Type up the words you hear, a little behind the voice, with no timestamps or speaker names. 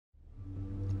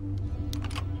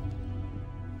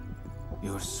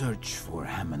Your search for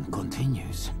Hammond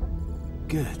continues.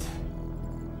 Good.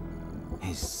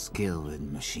 His skill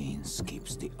in machines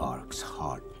keeps the Ark's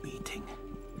heart beating.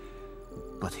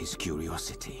 But his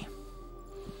curiosity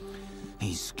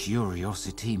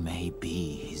may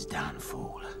be his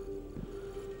downfall.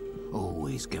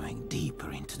 Always going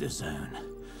deeper into the zone,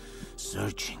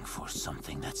 searching for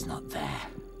something that's not there.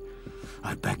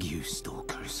 I beg you,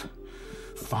 stalkers,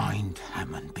 find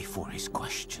Hammond before his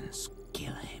questions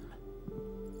kill him.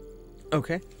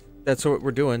 Okay, that's what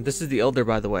we're doing. This is the Elder,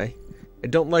 by the way. I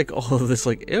don't like all of this,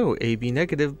 like, ew, AB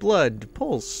negative, blood,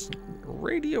 pulse,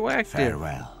 radioactive.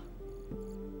 Farewell.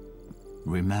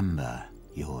 Remember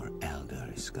your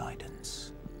Elder's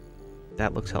guidance.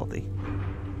 That looks healthy.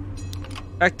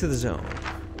 Back to the zone.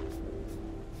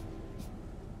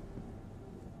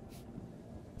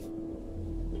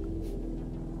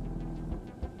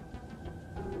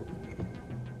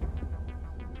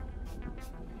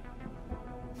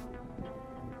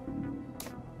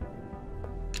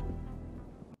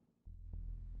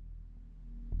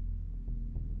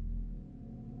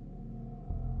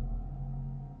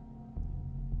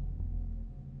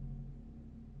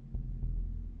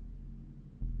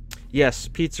 Yes,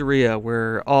 pizzeria,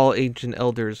 where all ancient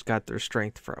elders got their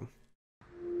strength from.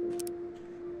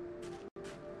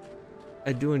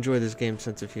 I do enjoy this game's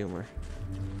sense of humor.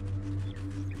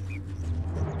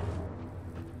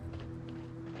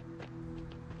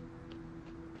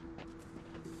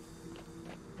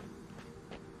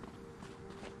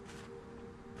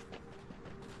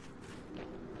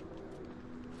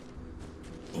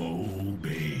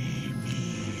 Obey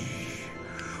me.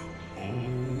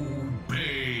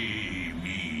 Obey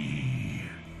me.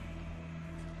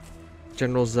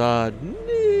 General Zod,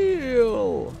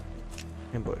 kneel!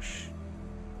 Ambush.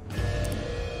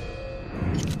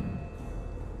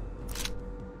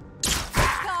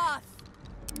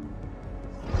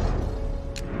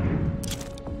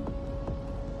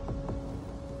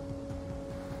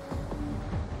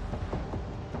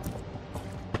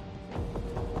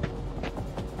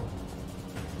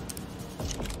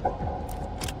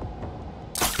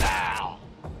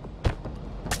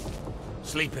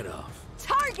 Sleep it off.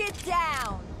 Target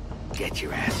down! Get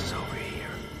your asses over here.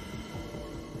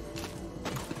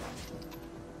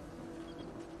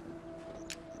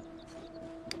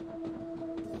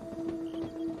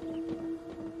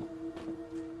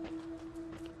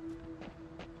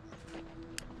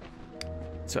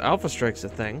 So Alpha Strike's a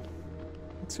thing.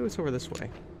 Let's see what's over this way.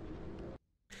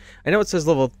 I know it says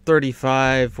level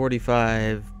 35,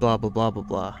 45, blah, blah, blah, blah,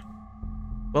 blah.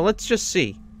 Well, let's just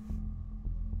see.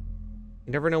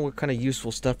 You never know what kind of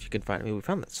useful stuff you can find. I mean, we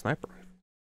found that sniper rifle.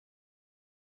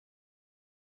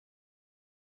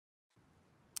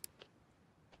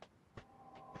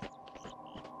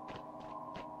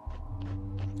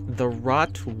 The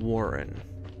Rot Warren.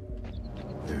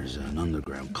 There's an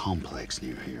underground complex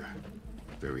near here.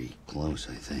 Very close,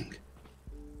 I think.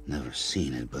 Never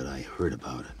seen it, but I heard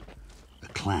about it. A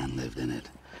clan lived in it,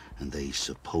 and they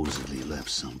supposedly left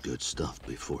some good stuff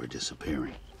before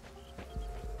disappearing.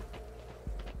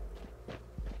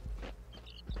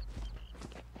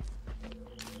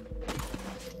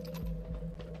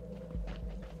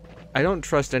 I don't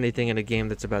trust anything in a game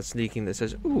that's about sneaking that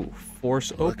says, ooh,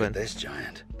 force Look open. at this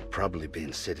giant. Probably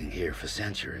been sitting here for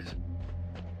centuries.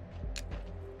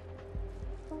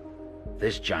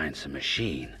 This giant's a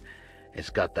machine. It's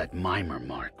got that mimer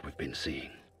mark we've been seeing.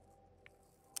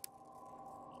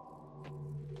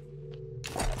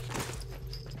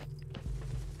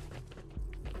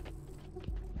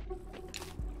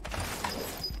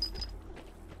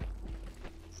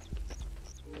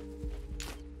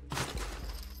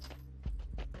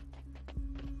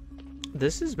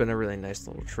 This has been a really nice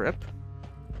little trip.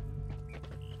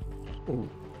 Ooh,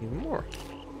 even more.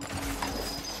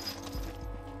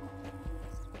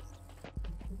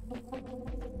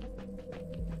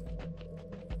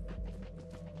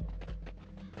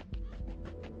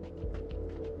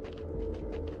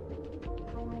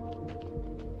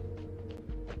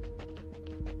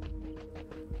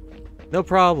 No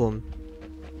problem.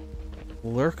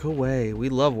 Lurk away. We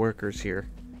love workers here.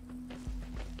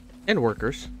 And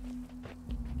workers.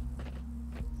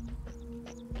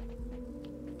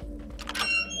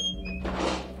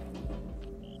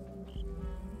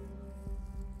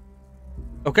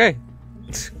 Okay.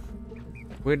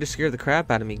 Way to scare the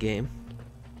crap out of me, game.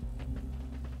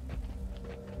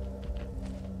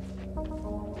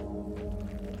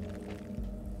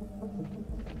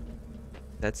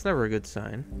 That's never a good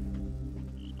sign.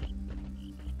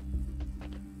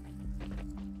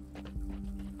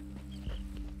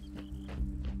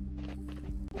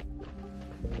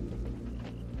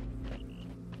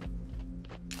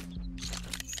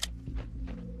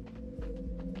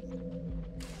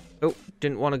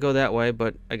 Didn't want to go that way,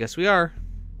 but I guess we are.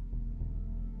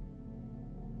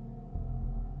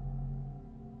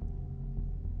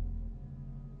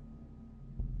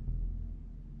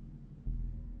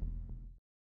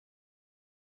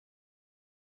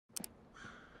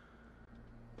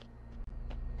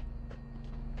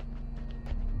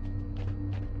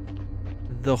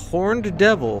 The Horned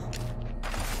Devil.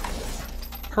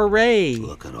 Hooray!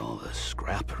 Look at all the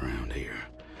scrap around here.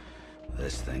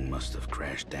 This thing must have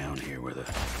crashed down here with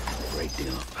a great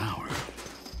deal of power.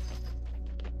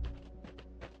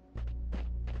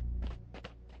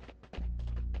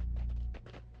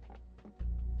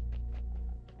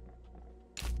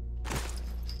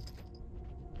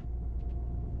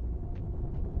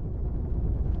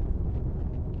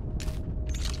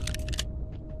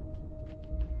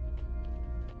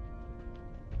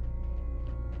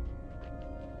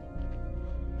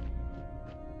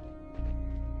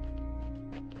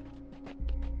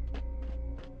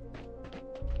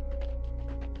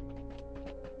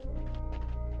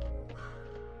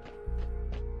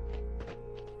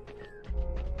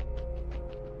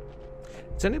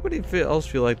 Does anybody else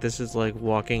feel like this is like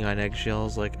walking on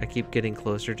eggshells? Like I keep getting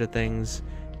closer to things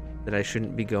that I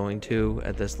shouldn't be going to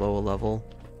at this low level.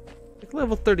 Like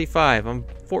level 35, I'm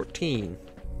 14.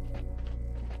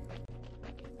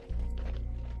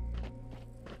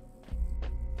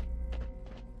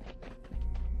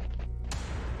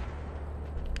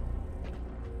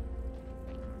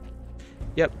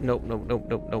 Yep, nope, nope, nope,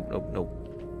 nope, nope, nope, nope.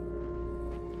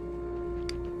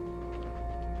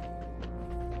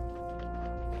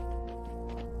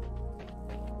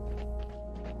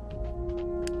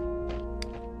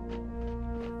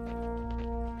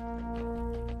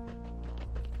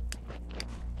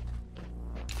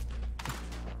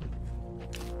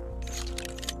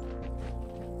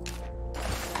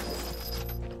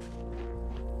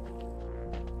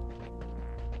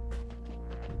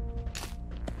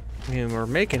 I mean, we're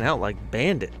making out like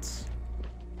bandits.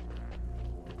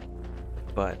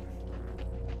 But...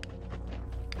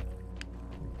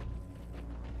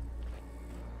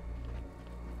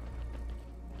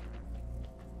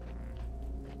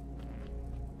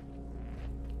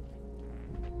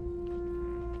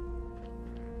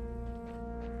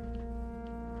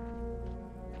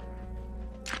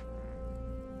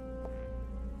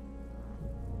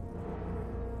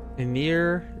 a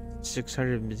near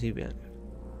 600 million.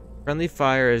 Friendly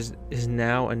fire is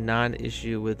now a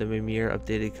non-issue with the Mimir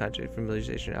updated contract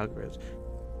familiarization algorithms.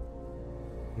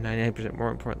 99%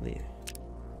 more importantly.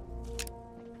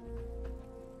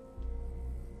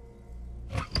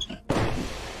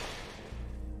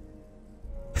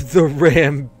 The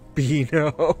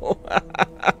Rambino.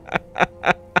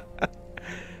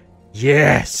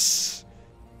 Yes.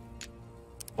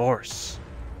 Horse.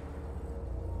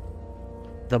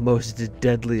 The most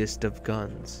deadliest of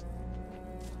guns.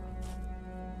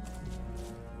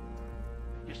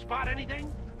 Spot anything?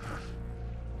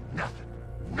 Nothing.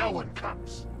 No one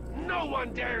comes. No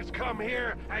one dares come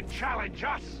here and challenge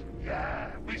us.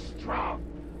 Yeah, we strong.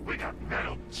 We got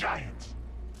metal giants.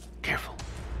 Careful.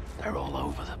 They're all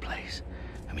over the place,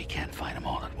 and we can't fight them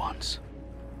all at once.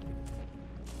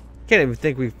 Can't even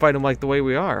think we fight them like the way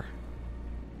we are.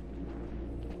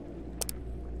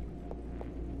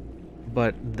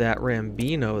 But that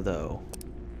Rambino, though.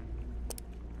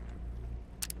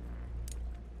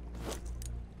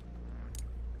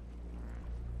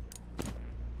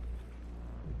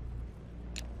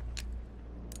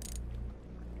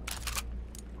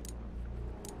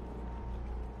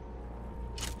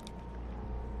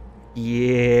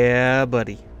 Yeah,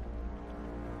 buddy.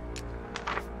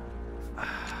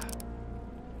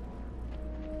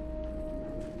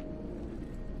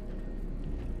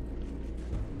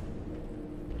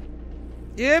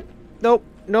 Yep. Nope.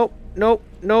 Nope. Nope.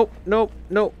 Nope. Nope.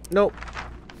 Nope. Nope.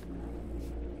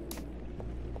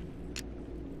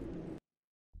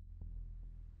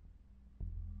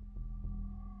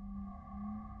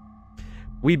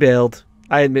 We bailed.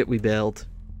 I admit we bailed.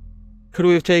 Could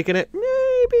we have taken it?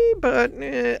 Maybe, but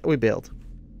we bailed.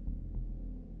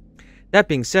 That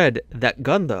being said, that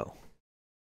gun, though.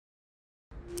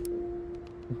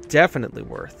 Definitely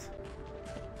worth.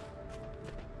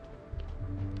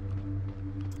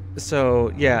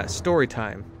 So, yeah, story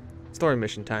time. Story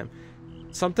mission time.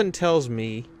 Something tells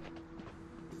me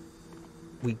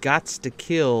we gots to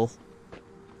kill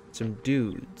some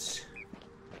dudes.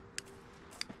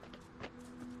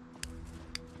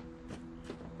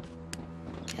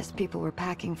 Guess people were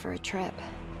packing for a trip.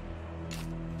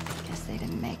 Guess they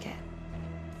didn't make it.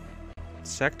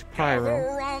 Sect Pyro.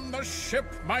 Gather on the ship,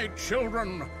 my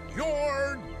children.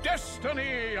 Your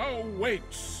destiny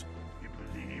awaits. You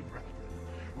believe, brethren,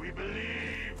 We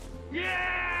believe.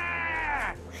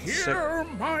 Yeah! Hear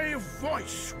my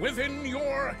voice within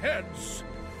your heads.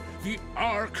 The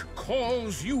Ark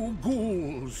calls you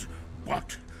ghouls,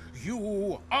 but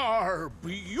you are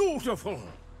beautiful.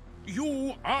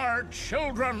 You are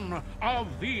children of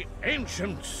the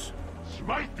ancients.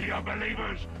 Smite the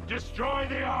unbelievers! Destroy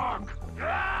the Ark!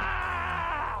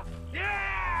 Ah!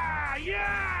 Yeah!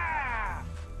 Yeah!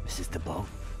 This is the boat.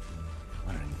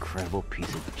 What an incredible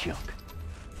piece of junk.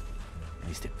 At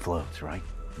least it floats, right?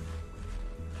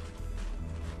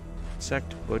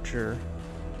 Sect Butcher.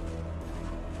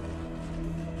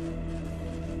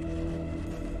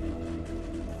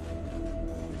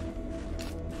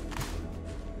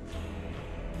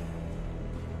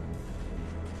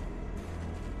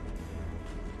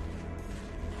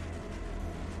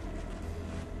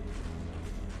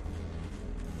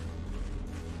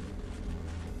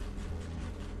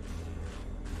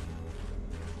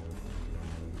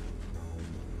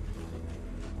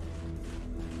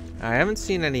 I haven't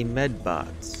seen any med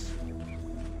bots,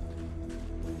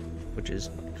 which is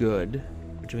good,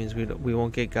 which means we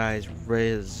won't get guys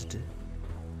rezzed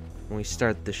when we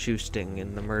start the shoosting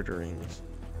and the murderings.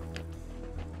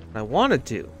 I wanted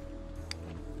to.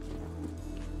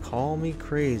 Call me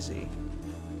crazy.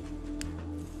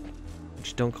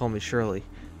 Just don't call me Shirley.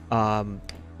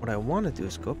 What I want to do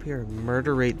is go up here and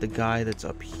murderate the guy that's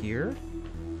up here.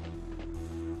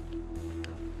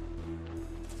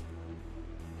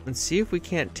 And see if we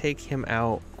can't take him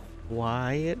out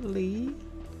quietly.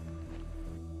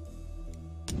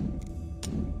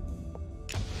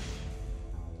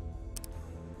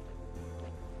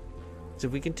 So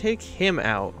if we can take him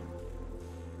out,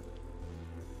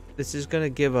 this is gonna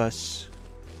give us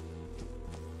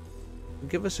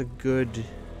a good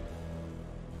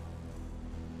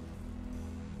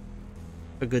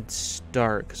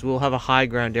start, because we'll have a high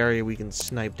ground area we can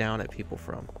snipe down at people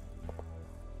from.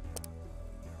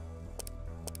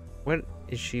 What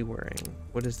is she wearing?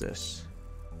 What is this?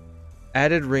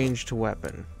 Added range to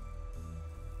weapon.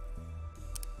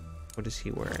 What is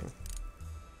he wearing?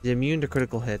 He's immune to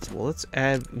critical hits. Well, let's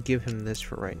give him this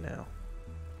for right now.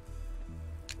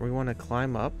 We want to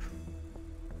climb up.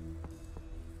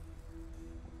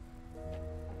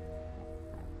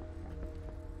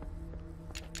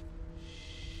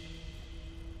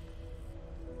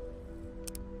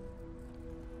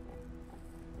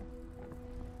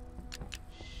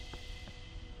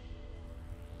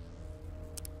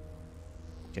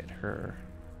 Get her.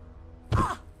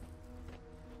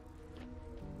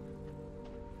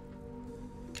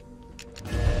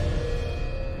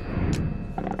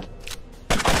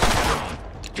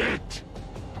 Get!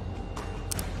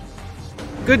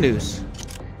 Good news.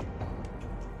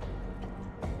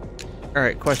 All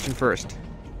right, question first.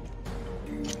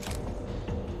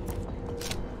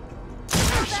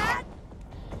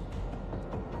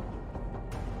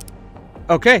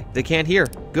 Okay, they can't hear.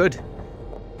 Good.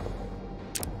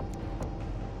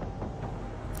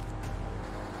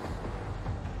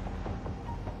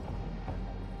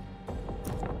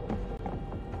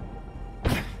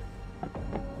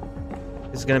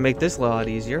 This is gonna make this a lot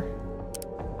easier.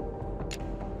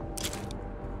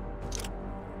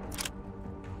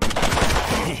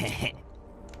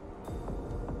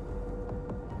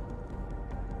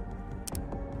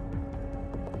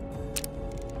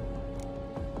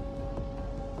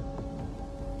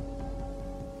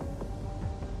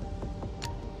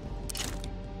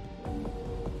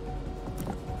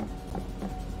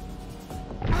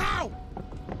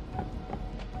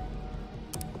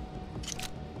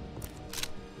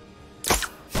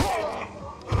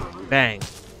 Bang.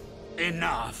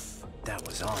 Enough! That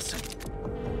was awesome.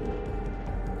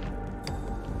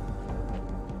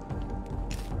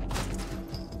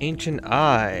 Ancient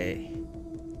Eye.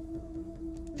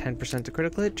 10% to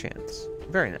critical hit chance.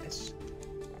 Very nice.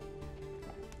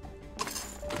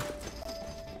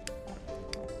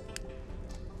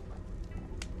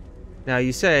 Now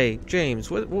you say,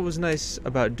 James, what was nice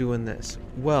about doing this?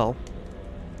 Well,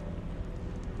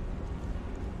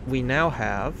 we now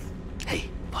have... Hey,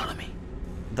 follow me.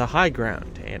 The high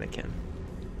ground, Anakin.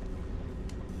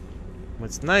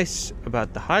 What's nice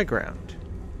about the high ground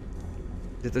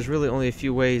is that there's really only a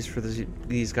few ways for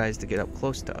these guys to get up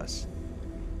close to us.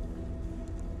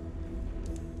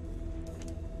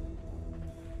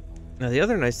 Now the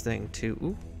other nice thing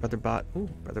too, Brother Bot.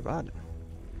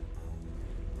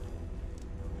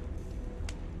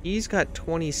 He's got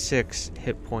 26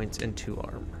 hit points and 2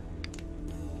 armor.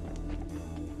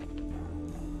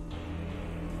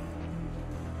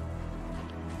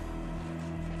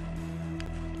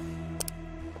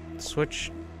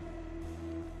 Switch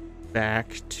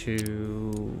back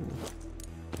to...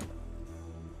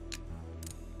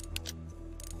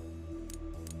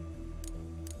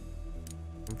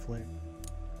 flare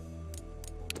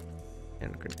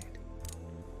and grenade.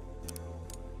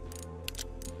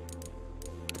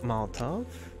 Molotov.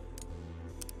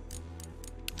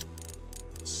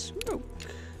 Smoke.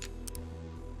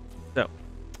 So,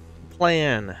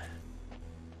 plan.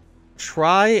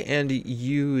 Try and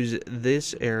use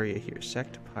this area here,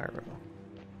 Sector Pyro.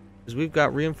 Because we've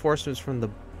got reinforcements from the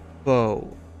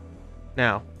bow.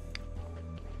 Now,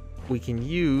 we can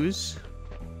use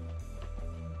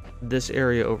this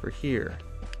area over here.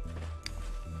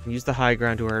 And use the high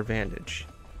ground to our advantage.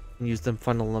 And use them,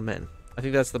 funnel them in. I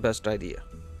think that's the best idea.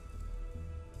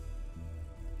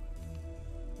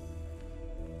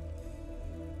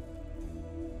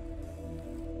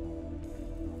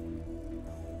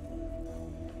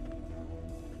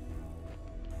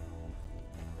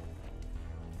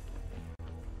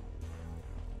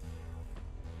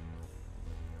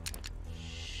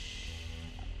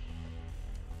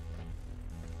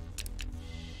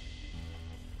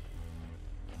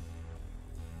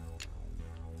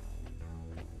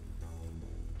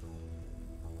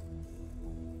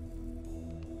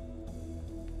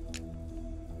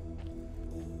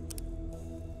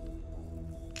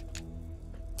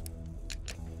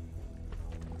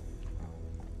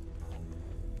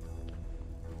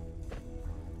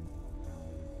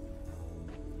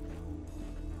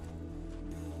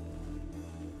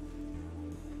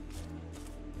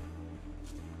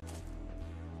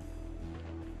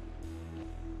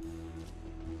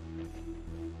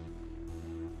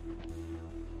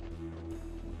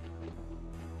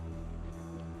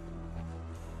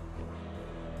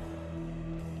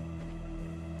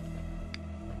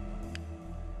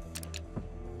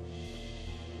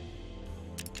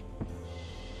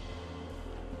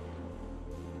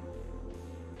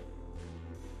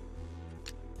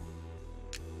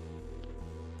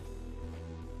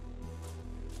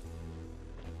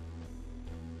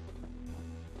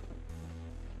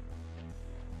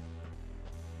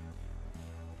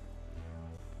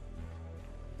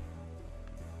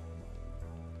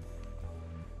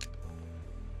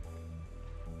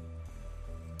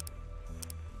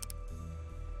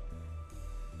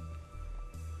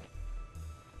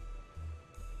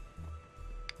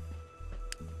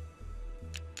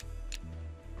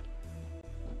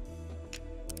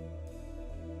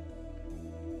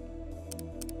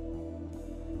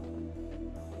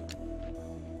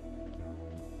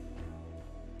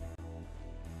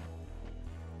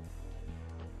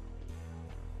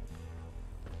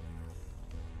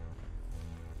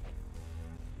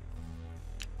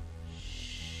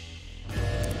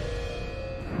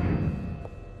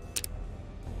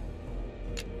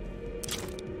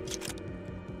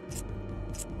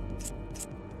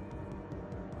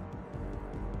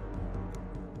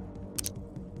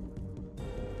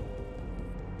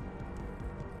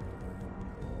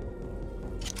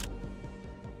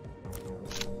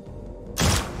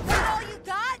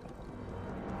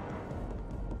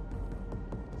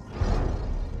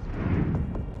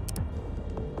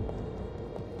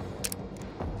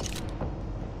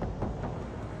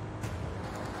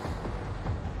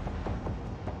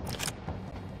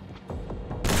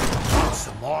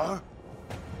 More?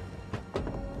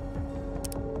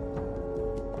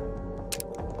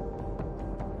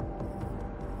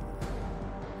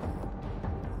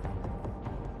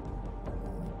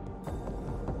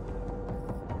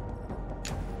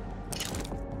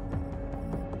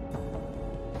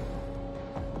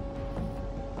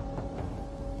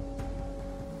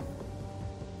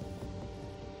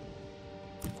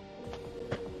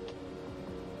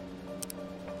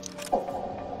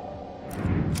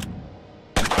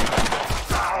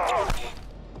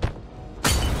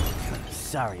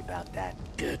 Sorry about that.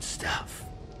 Good stuff.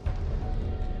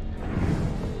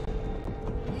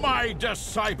 My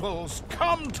disciples,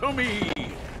 come to me!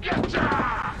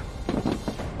 Getcha!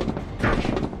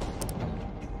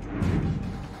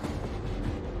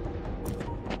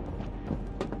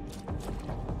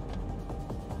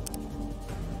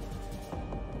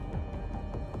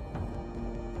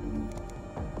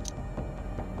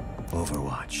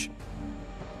 Overwatch.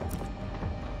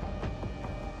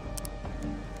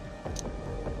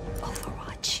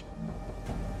 Overwatch.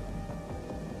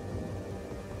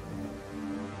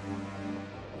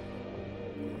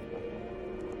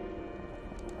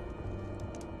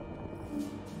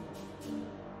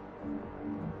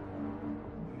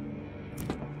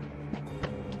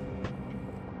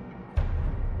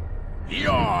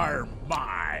 You're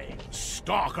mine,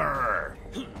 stalker!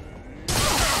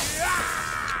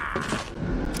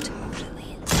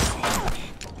 Totally insane.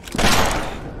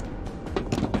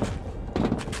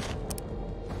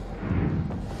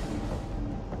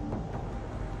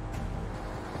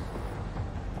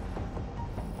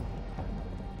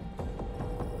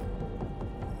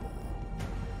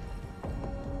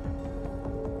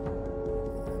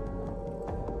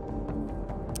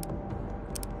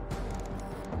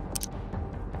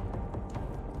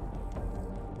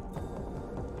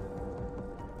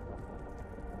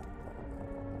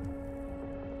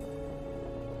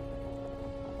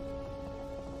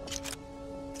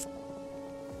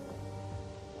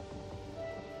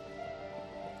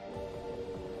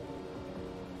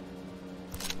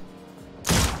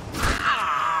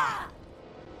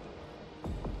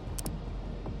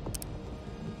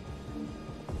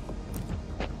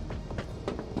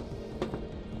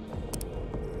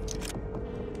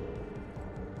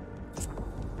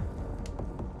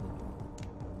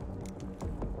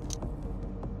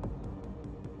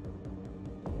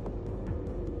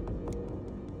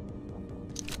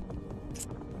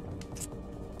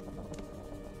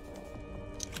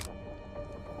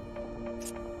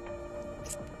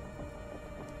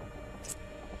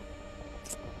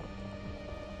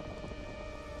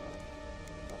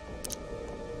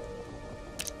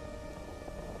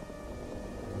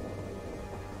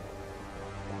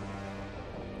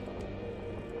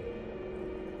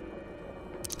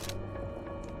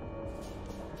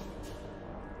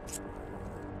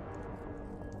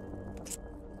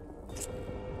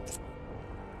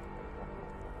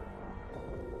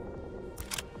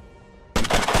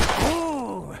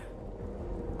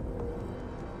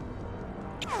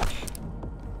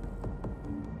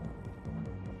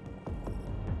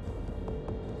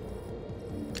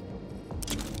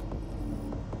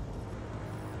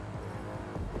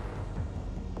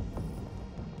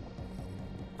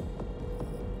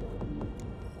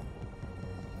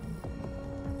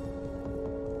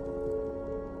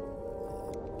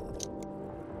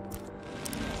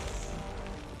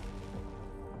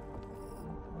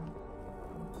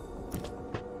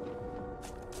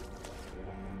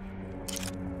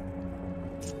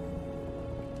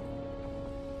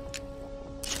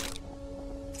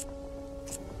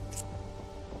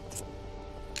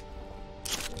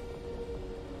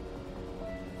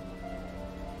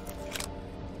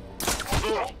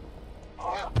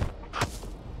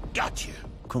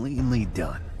 cleanly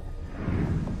done.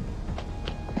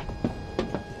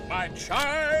 My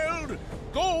child,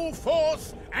 go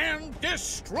forth and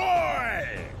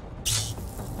destroy!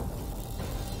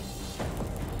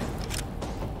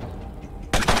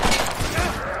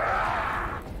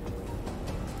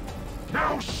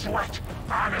 No sweat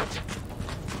on it!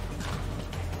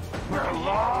 We're a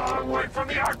long way from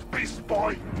the Arc Beast,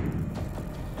 boy!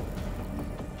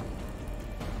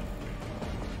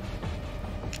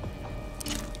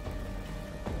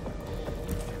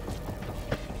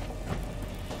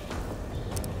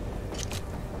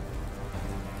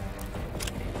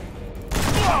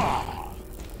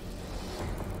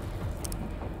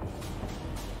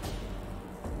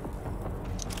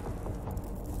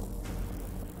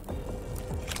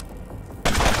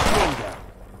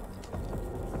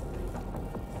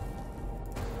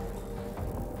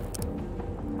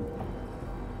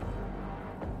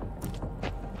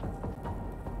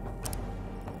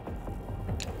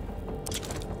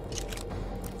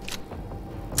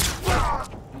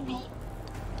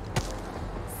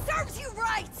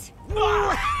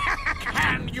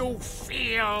 Can you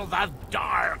feel the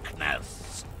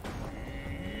darkness?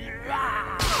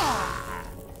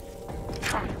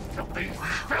 Come, you filthy,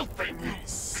 filthy!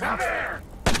 Come here!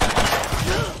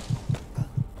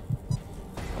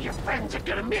 Your friends are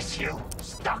gonna miss you,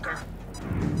 stalker.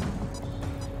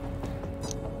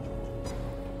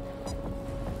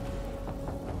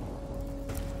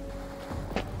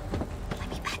 Let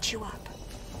me patch you up.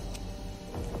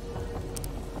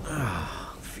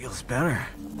 Feels better.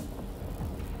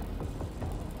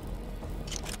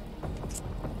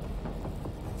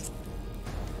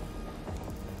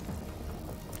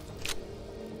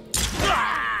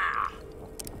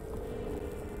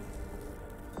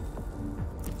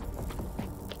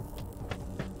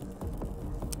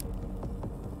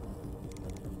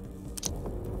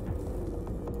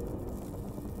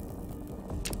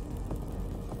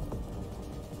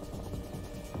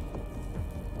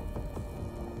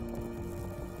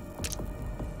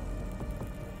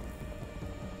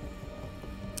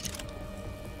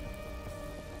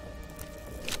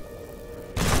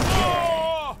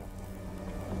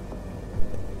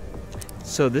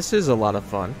 So this is a lot of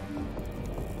fun.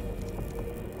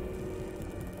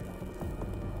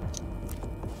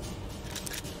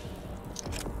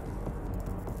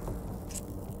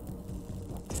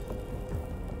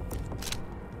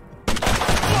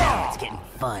 Now it's getting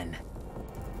fun.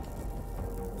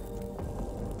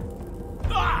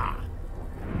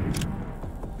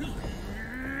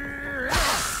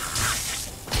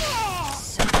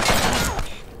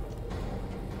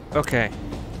 Okay.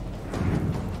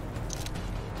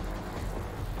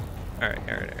 Alright.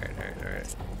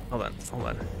 Hold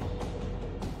on.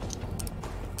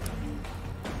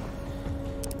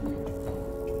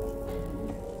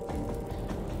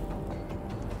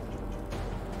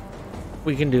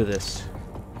 We can do this.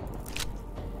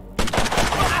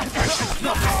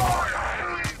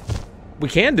 We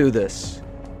can do this.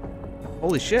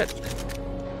 Holy shit.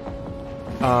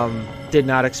 Did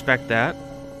not expect that.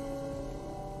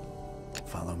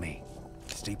 Follow me.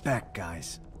 Stay back,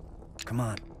 guys. Come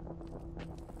on.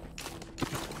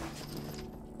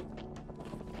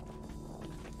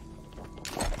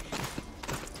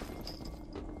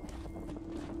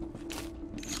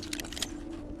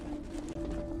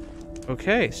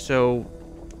 Okay, so...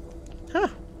 Huh.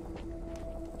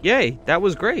 Yay, that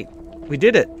was great. We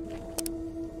did it.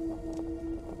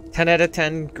 10 out of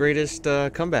 10 greatest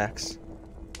comebacks.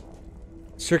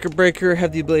 Circuit breaker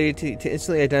have the ability to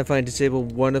instantly identify and disable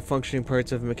one of the functioning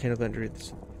parts of a mechanical entry.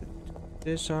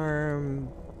 Disarm...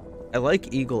 I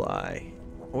like Eagle Eye.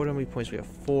 What how many points we have?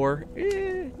 4.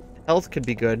 Health could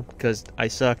be good, because I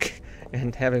suck,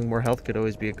 and having more health could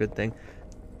always be a good thing.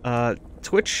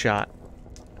 Twitch Shot.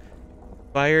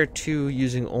 Fire 2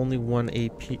 using only 1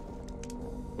 AP.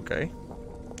 Okay.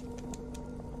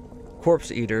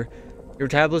 Corpse Eater. Your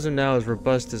metabolism now is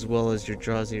robust as well as your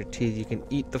jaws and your teeth. You can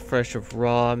eat the flesh of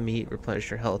raw meat,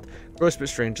 replenish your health. Gross but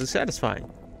strangely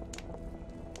satisfying.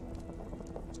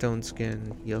 Stone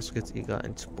Skin. He also gets Eagle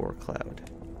and Spore Cloud.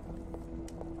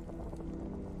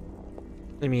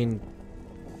 I mean...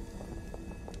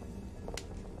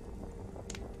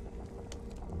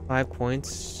 5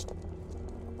 points...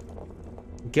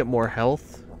 Get more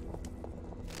health.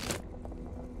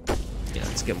 Yeah,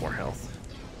 let's get more health.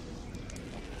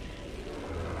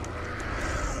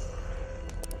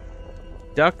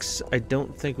 Ducks, I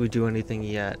don't think we do anything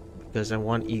yet because I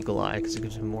want Eagle Eye because it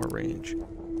gives him more range.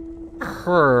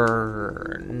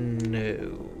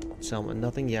 No. Selma,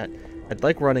 nothing yet. I'd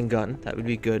like Running Gun. That would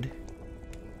be good.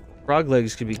 Frog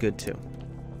Legs could be good too.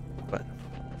 But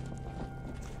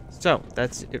So,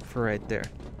 that's it for right there.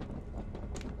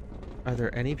 Are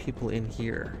there any people in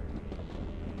here?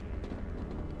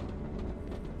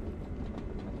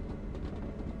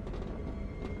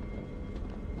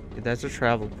 Okay, that's a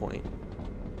travel point.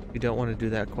 We don't want to do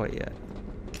that quite yet.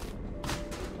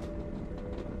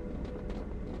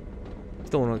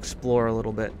 Still want to explore a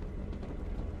little bit.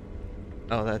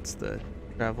 Oh, that's the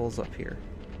travels up here.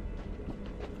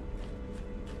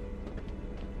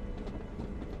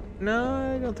 No,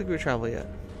 I don't think we travel yet.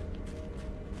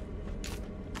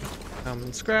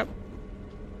 Common scrap.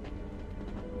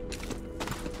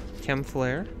 Chem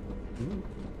flare. Ooh,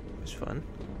 it's fun.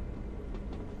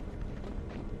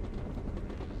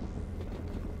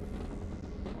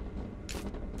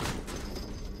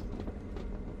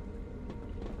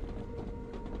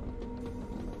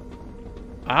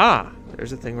 Ah,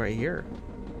 there's a thing right here.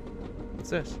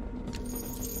 What's this?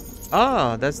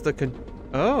 Ah, that's the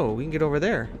oh, we can get over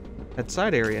there. That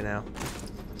side area now.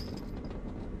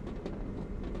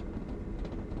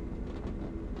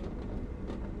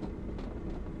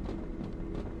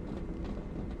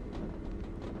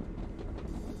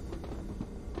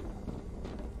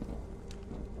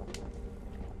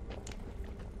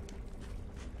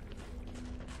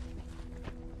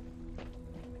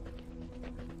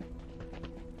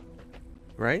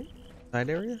 Right? Side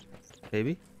area?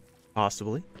 Maybe.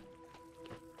 Possibly.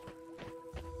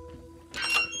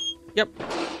 Yep.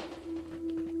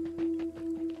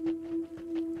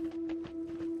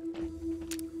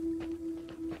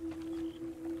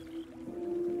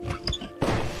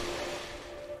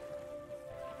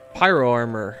 Pyro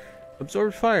armor.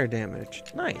 Absorbed fire damage.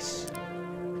 Nice.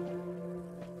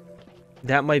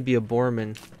 That might be a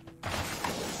Borman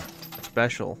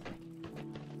special.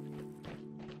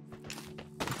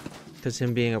 Because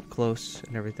him being up close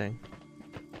and everything.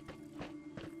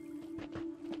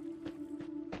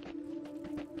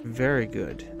 Very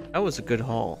good. That was a good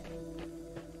haul.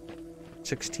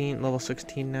 16, level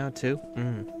 16 now too.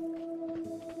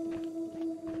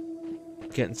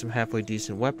 Getting some halfway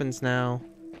decent weapons now.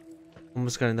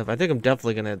 Almost got enough. I think I'm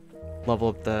definitely gonna level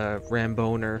up the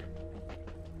Ramboner.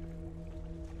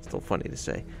 Still funny to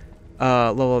say.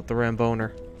 Level up the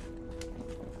Ramboner.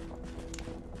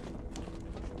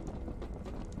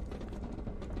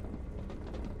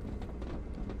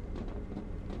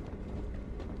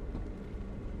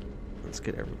 Let's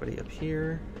get everybody up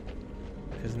here,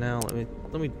 because now let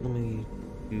me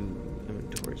do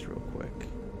inventories real quick.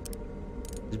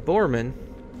 This Borman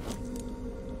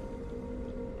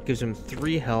gives him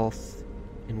 3 health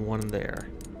and 1 there.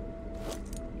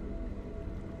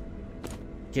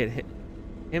 Get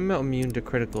him immune to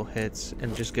critical hits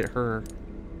and just get her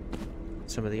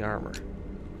some of the armor.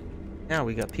 Now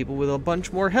we got people with a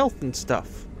bunch more health and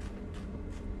stuff.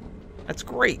 That's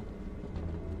great.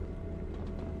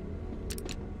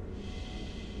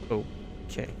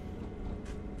 Okay.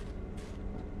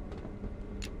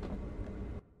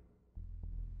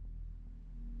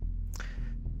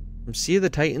 From Sea of the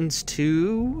Titans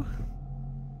to...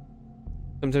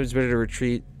 Sometimes it's better to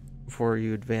retreat before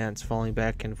you advance. Falling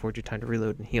back can afford you time to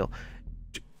reload and heal.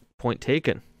 Point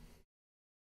taken.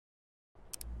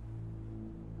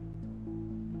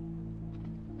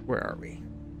 Where are we?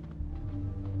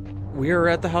 We are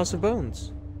at the House of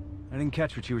Bones. I didn't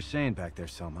catch what you were saying back there,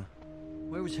 Selma.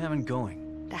 Where was Hammond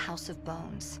going? The House of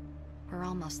Bones. We're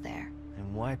almost there.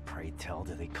 And why, pray tell,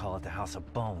 do they call it the House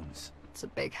of Bones? It's a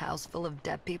big house full of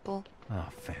dead people. Oh,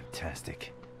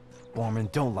 fantastic. Borman,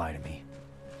 don't lie to me.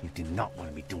 You do not want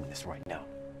to be doing this right now.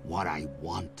 What I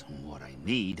want and what I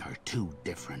need are 2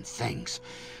 different things.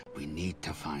 We need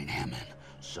to find Hammond,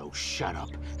 so shut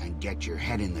up and get your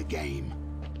head in the game.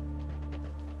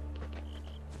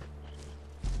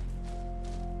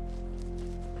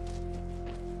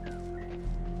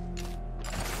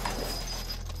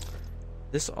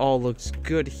 This all looks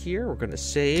good here. We're gonna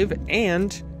save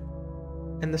and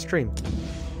end the stream.